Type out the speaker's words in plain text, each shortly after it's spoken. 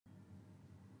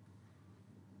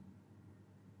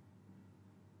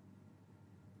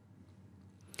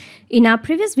In our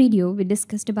previous video, we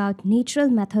discussed about natural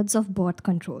methods of birth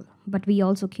control, but we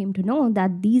also came to know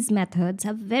that these methods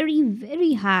have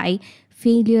very high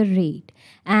failure rate,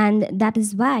 and that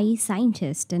is why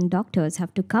scientists and doctors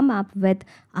have to come up with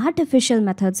artificial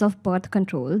methods of birth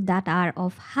control that are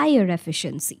of higher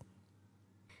efficiency.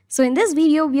 So in this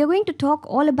video, we are going to talk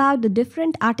all about the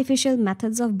different artificial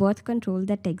methods of birth control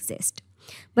that exist.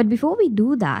 But before we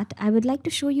do that, I would like to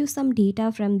show you some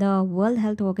data from the World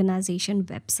Health Organization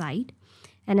website.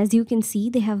 And as you can see,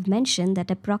 they have mentioned that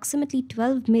approximately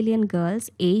 12 million girls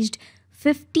aged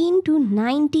 15 to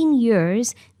 19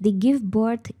 years, they give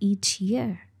birth each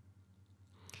year.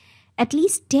 At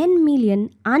least 10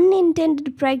 million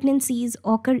unintended pregnancies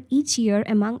occur each year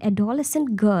among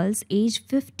adolescent girls aged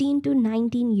 15 to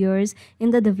 19 years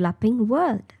in the developing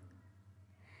world.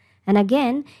 And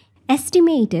again,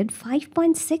 estimated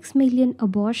 5.6 million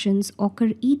abortions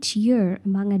occur each year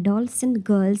among adolescent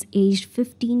girls aged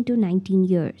 15 to 19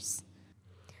 years.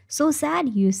 So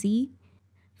sad, you see.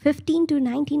 15 to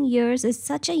 19 years is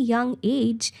such a young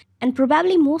age, and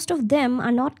probably most of them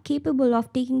are not capable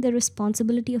of taking the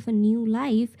responsibility of a new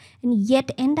life and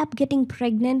yet end up getting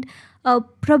pregnant,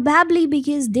 probably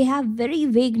because they have very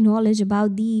vague knowledge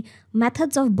about the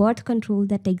methods of birth control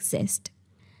that exist.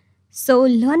 So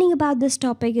learning about this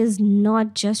topic is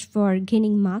not just for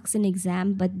gaining marks in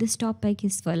exam, but this topic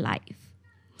is for life.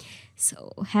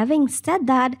 So having said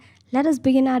that, let us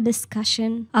begin our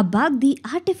discussion about the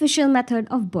artificial method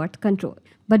of birth control.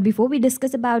 But before we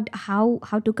discuss about how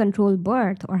to control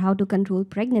birth or how to control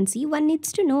pregnancy, one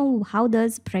needs to know how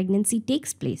does pregnancy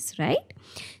takes place, right?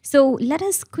 So let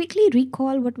us quickly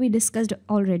recall what we discussed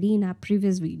already in our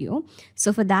previous video.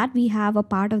 So for that, we have a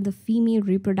part of the female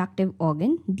reproductive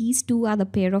organ. These two are the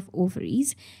pair of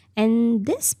ovaries. And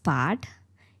this part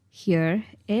here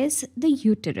is the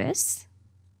uterus.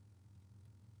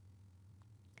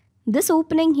 This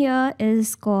opening here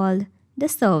is called the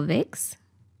cervix,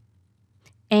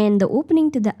 and the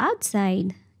opening to the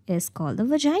outside is called the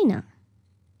vagina.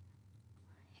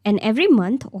 And every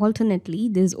month, alternately,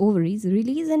 these ovaries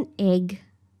release an egg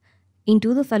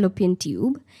into the fallopian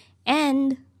tube,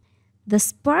 and the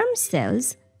sperm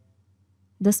cells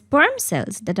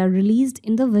that are released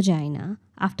in the vagina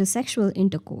after sexual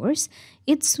intercourse,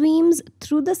 it swims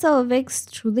through the cervix,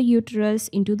 through the uterus,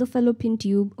 into the fallopian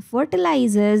tube,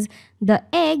 fertilizes the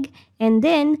egg, and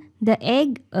then the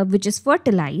egg which is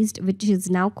fertilized, which is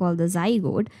now called the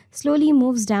zygote, slowly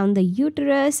moves down the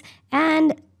uterus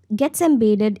and gets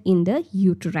embedded in the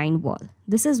uterine wall.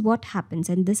 This is what happens,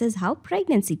 and this is how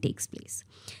pregnancy takes place.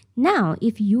 Now,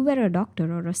 if you were a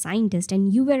doctor or a scientist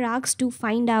and you were asked to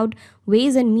find out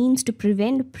ways and means to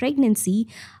prevent pregnancy,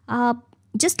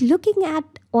 just looking at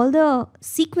all the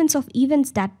sequence of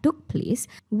events that took place,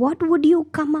 what would you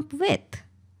come up with?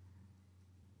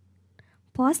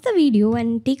 Pause the video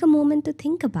and take a moment to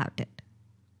think about it.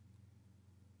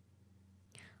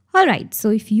 Alright, so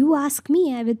if you ask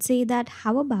me, I would say that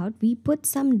how about we put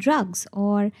some drugs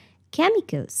or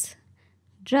chemicals,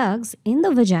 drugs in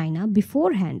the vagina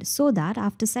beforehand, so that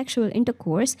after sexual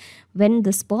intercourse, when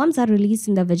the sperms are released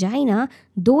in the vagina,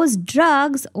 those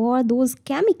drugs or those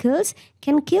chemicals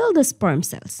can kill the sperm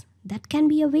cells. That can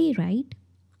be a way, right?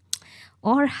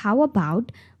 Or how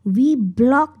about we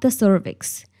block the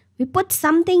cervix? We put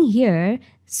something here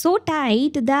so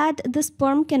tight that the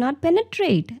sperm cannot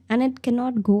penetrate and it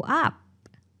cannot go up.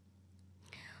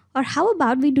 Or how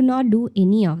about we do not do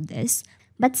any of this,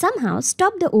 but somehow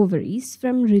stop the ovaries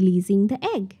from releasing the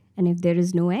egg. And if there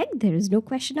is no egg, there is no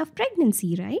question of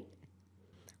pregnancy, right?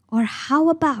 Or how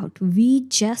about we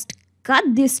just cut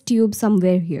this tube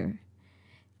somewhere here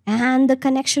and the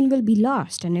connection will be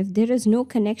lost. And if there is no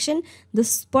connection, the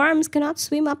sperms cannot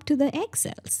swim up to the egg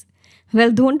cells.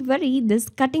 Well, don't worry, this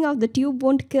cutting of the tube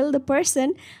won't kill the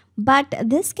person, but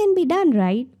this can be done,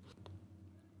 right?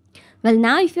 Well,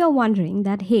 now if you're wondering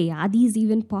that, hey, are these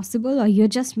even possible or you're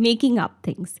just making up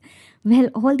things? Well,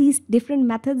 all these different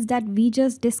methods that we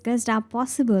just discussed are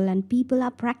possible and people are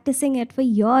practicing it for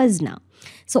years now.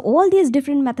 So all these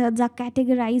different methods are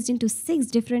categorized into 6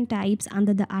 different types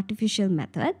under the artificial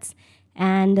methods.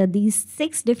 And these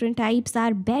 6 different types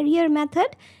are barrier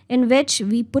method, in which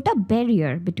we put a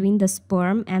barrier between the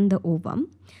sperm and the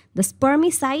ovum. The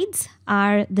spermicides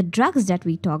are the drugs that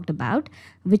we talked about,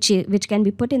 which can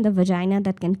be put in the vagina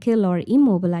that can kill or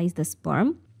immobilize the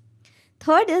sperm.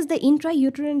 Third is the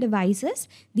intrauterine devices.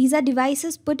 These are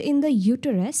devices put in the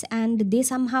uterus and they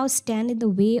somehow stand in the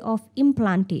way of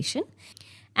implantation.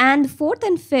 And fourth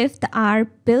and fifth are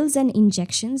pills and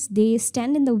injections. They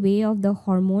stand in the way of the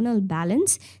hormonal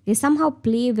balance. They somehow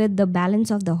play with the balance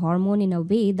of the hormone in a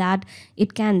way that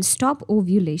it can stop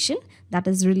ovulation, that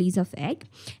is release of egg.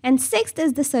 And sixth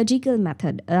is the surgical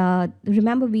method.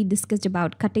 Remember we discussed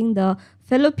about cutting the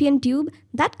fallopian tube,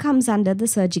 that comes under the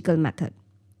surgical method.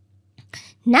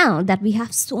 Now that we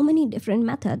have so many different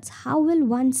methods, how will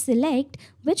one select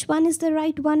which one is the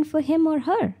right one for him or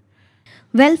her?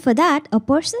 Well, for that, a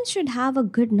person should have a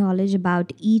good knowledge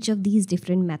about each of these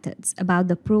different methods, about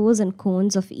the pros and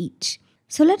cons of each.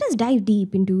 So let us dive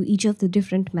deep into each of the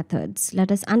different methods.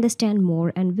 Let us understand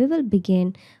more, and we will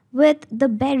begin with the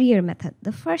barrier method,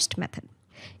 the first method.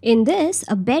 In this,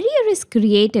 a barrier is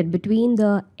created between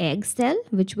the egg cell,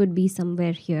 which would be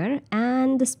somewhere here,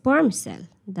 and the sperm cell,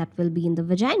 that will be in the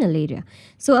vaginal area.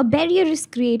 So a barrier is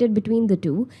created between the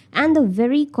two, and the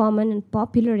very common and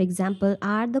popular example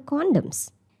are the condoms.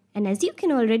 And as you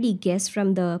can already guess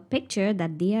from the picture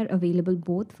that they are available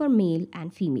both for male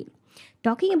and female.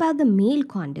 Talking about the male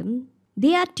condom,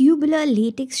 they are tubular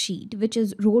latex sheet which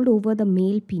is rolled over the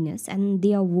male penis, and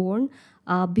they are worn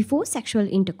before sexual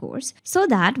intercourse, so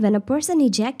that when a person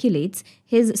ejaculates,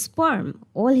 his sperm,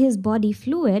 all his body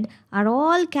fluid are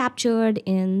all captured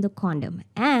in the condom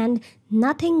and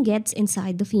nothing gets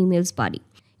inside the female's body.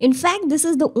 In fact, this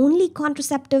is the only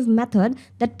contraceptive method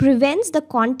that prevents the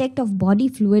contact of body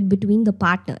fluid between the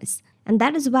partners. And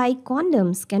that is why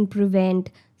condoms can prevent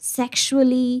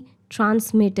sexually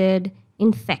transmitted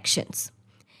infections.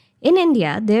 In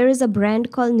India, there is a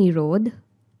brand called Nirod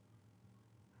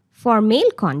for male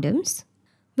condoms,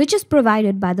 which is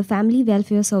provided by the Family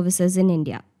Welfare Services in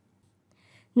India.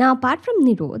 Now, apart from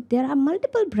Nirod, there are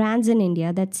multiple brands in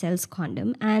India that sells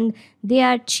condom, and they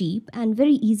are cheap and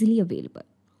very easily available.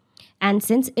 And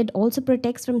since it also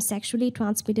protects from sexually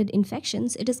transmitted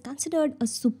infections, it is considered a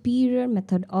superior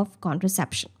method of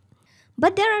contraception.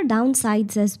 But there are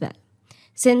downsides as well.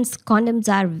 Since condoms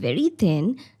are very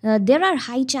thin, there are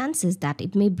high chances that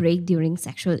it may break during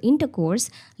sexual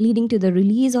intercourse, leading to the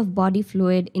release of body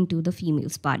fluid into the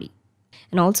female's body.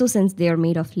 And also, since they are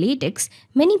made of latex,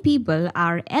 many people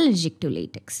are allergic to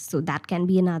latex, so that can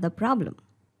be another problem.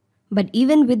 But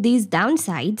even with these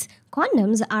downsides,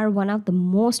 condoms are one of the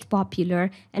most popular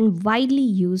and widely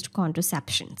used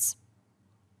contraceptions.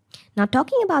 Now,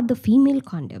 talking about the female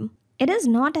condom, it is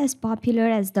not as popular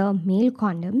as the male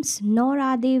condoms, nor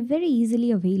are they very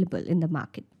easily available in the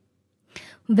market.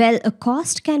 Well, a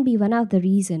cost can be one of the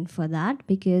reasons for that,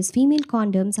 because female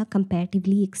condoms are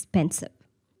comparatively expensive.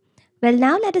 Well,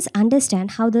 now let us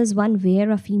understand how does one wear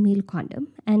a female condom.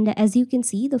 And as you can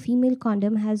see, the female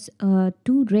condom has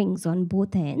two rings on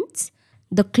both ends.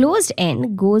 The closed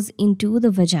end goes into the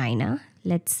vagina.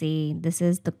 Let's say this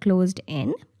is the closed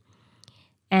end.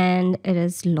 And it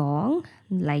is long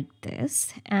like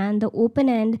this, and the open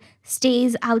end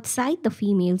stays outside the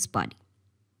female's body.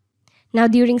 Now,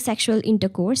 during sexual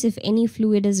intercourse, if any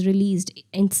fluid is released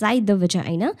inside the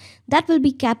vagina, that will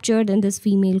be captured in this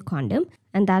female condom,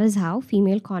 and that is how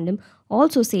female condom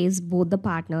also saves both the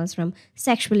partners from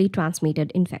sexually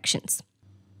transmitted infections.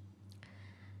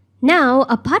 Now,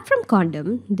 apart from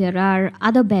condom, there are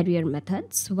other barrier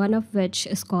methods, one of which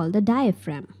is called the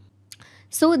diaphragm.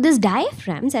 So these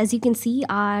diaphragms, as you can see,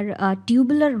 are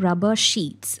tubular rubber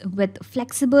sheets with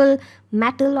flexible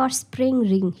metal or spring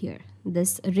ring here.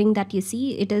 This ring that you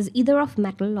see, it is either of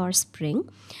metal or spring,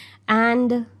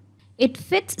 and it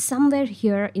fits somewhere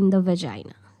here in the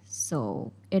vagina.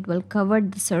 So it will cover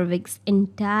the cervix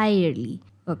entirely,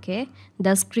 okay,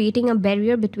 thus creating a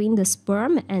barrier between the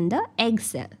sperm and the egg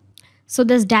cell. So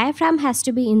this diaphragm has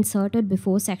to be inserted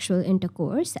before sexual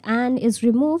intercourse and is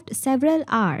removed several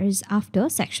hours after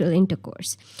sexual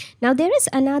intercourse. Now there is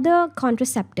another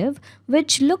contraceptive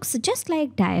which looks just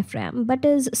like diaphragm but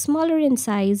is smaller in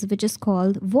size, which is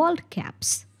called vault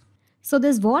caps. So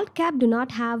this vault cap do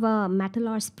not have a metal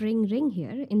or spring ring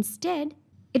here. Instead,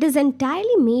 it is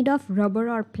entirely made of rubber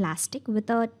or plastic with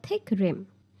a thick rim,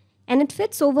 and it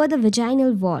fits over the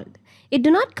vaginal wall. It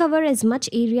do not cover as much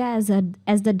area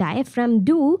as the diaphragm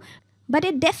do, but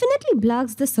it definitely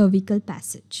blocks the cervical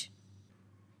passage.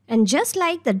 And just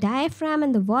like the diaphragm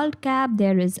and the vault cap,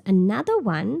 there is another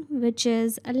one which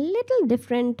is a little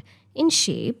different in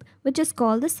shape, which is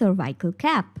called the cervical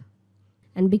cap.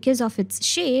 And because of its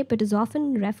shape, it is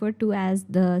often referred to as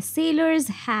the sailor's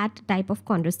hat type of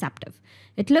contraceptive.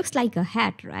 It looks like a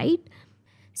hat, right?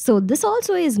 So this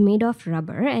also is made of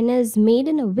rubber and is made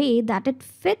in a way that it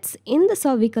fits in the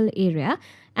cervical area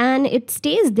and it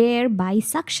stays there by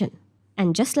suction.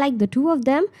 And just like the two of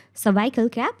them, cervical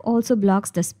cap also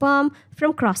blocks the sperm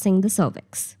from crossing the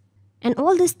cervix. And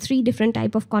all these three different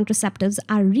type of contraceptives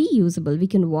are reusable. We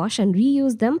can wash and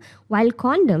reuse them, while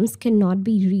condoms cannot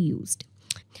be reused.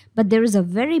 But there is a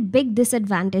very big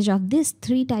disadvantage of this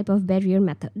three type of barrier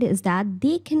method is that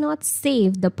they cannot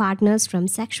save the partners from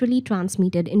sexually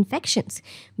transmitted infections,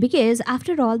 because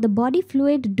after all the body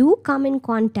fluid do come in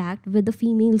contact with the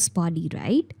female's body,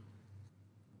 right?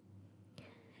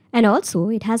 And also,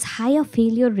 it has higher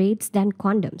failure rates than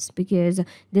condoms, because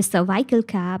the cervical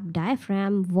cap,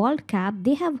 diaphragm, vault cap,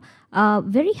 they have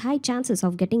very high chances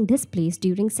of getting displaced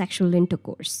during sexual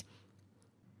intercourse.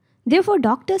 Therefore,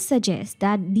 doctors suggest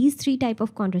that these three type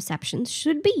of contraceptions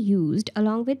should be used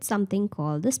along with something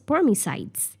called the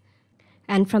spermicides.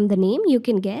 And from the name, you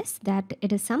can guess that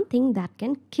it is something that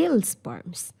can kill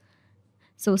sperms.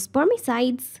 So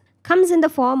spermicides comes in the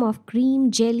form of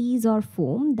cream, jellies, or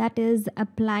foam that is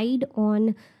applied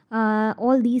on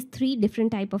all these three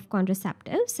different type of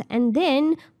contraceptives and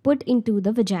then put into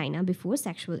the vagina before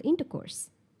sexual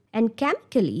intercourse. And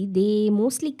chemically, they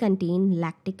mostly contain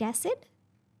lactic acid,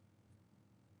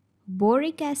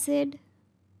 boric acid,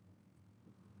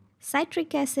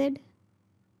 citric acid,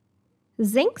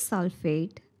 zinc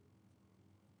sulfate,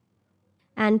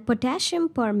 and potassium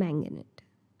permanganate.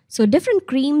 So different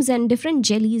creams and different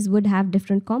jellies would have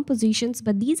different compositions,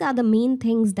 but these are the main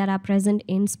things that are present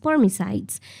in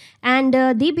spermicides. And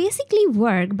they basically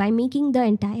work by making the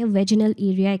entire vaginal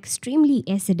area extremely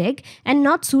acidic and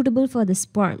not suitable for the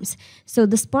sperms. So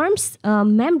the sperm's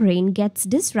membrane gets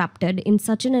disrupted in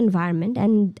such an environment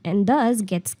and thus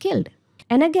gets killed.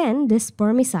 And again, this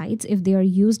spermicides, if they are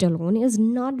used alone, is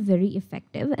not very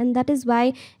effective, and that is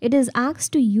why it is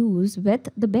asked to use with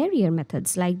the barrier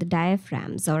methods like the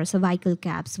diaphragms or cervical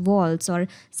caps, vaults, or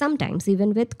sometimes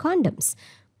even with condoms.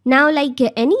 Now, like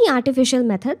any artificial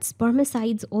method,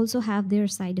 spermicides also have their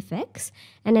side effects,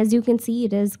 and as you can see,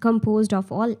 it is composed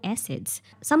of all acids,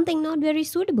 something not very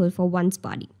suitable for one's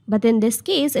body. But in this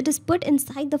case, it is put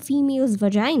inside the female's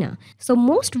vagina. So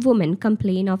most women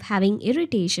complain of having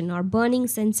irritation or burning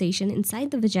sensation inside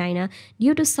the vagina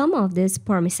due to some of these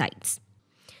spermicides.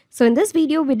 So in this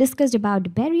video, we discussed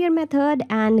about barrier method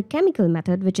and chemical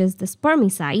method, which is the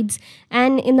spermicides.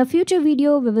 And in the future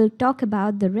video, we will talk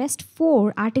about the rest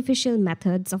 4 artificial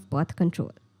methods of birth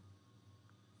control.